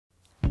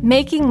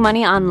Making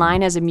money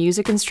online as a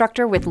music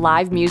instructor with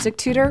live music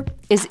tutor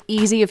is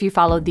easy if you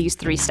follow these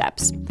 3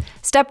 steps.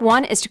 Step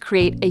 1 is to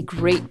create a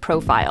great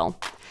profile.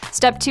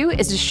 Step 2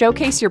 is to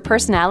showcase your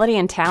personality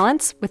and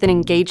talents with an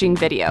engaging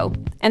video.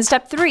 And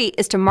step 3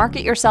 is to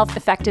market yourself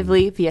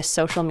effectively via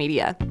social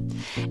media.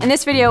 In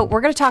this video,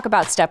 we're going to talk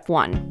about step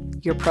 1,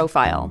 your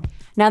profile.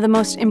 Now, the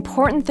most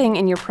important thing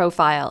in your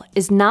profile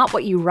is not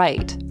what you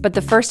write, but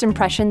the first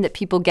impression that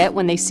people get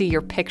when they see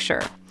your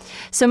picture.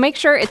 So make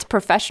sure it's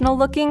professional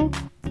looking,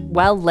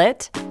 well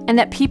lit, and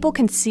that people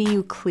can see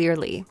you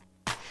clearly.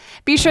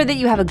 Be sure that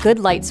you have a good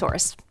light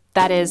source,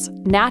 that is,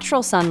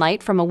 natural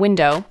sunlight from a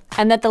window,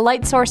 and that the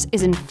light source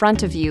is in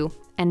front of you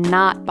and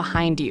not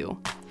behind you.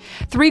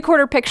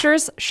 3/4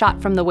 pictures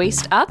shot from the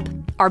waist up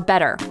are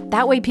better.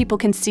 That way people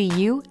can see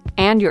you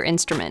and your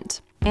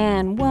instrument.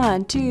 And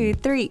 1, 2,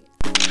 3.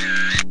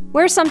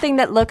 Wear something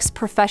that looks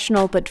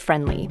professional but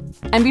friendly.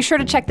 And be sure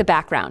to check the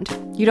background.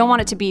 You don't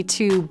want it to be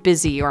too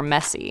busy or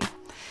messy.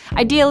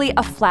 Ideally,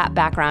 a flat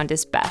background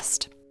is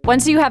best.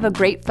 Once you have a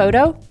great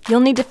photo,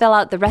 you'll need to fill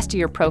out the rest of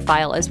your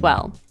profile as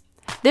well.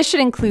 This should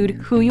include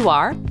who you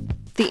are,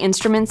 the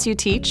instruments you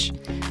teach,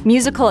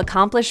 musical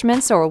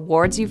accomplishments or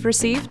awards you've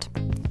received,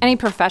 any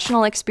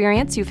professional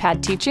experience you've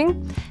had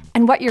teaching,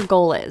 and what your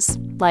goal is.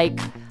 Like,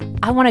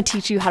 I want to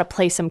teach you how to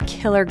play some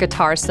killer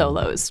guitar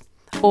solos,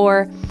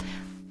 or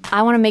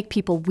I want to make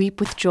people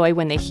weep with joy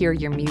when they hear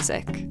your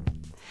music.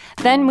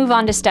 Then move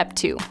on to step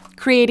 2,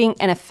 creating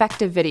an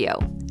effective video.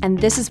 And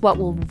this is what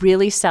will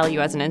really sell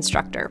you as an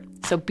instructor.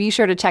 So be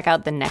sure to check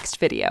out the next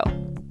video.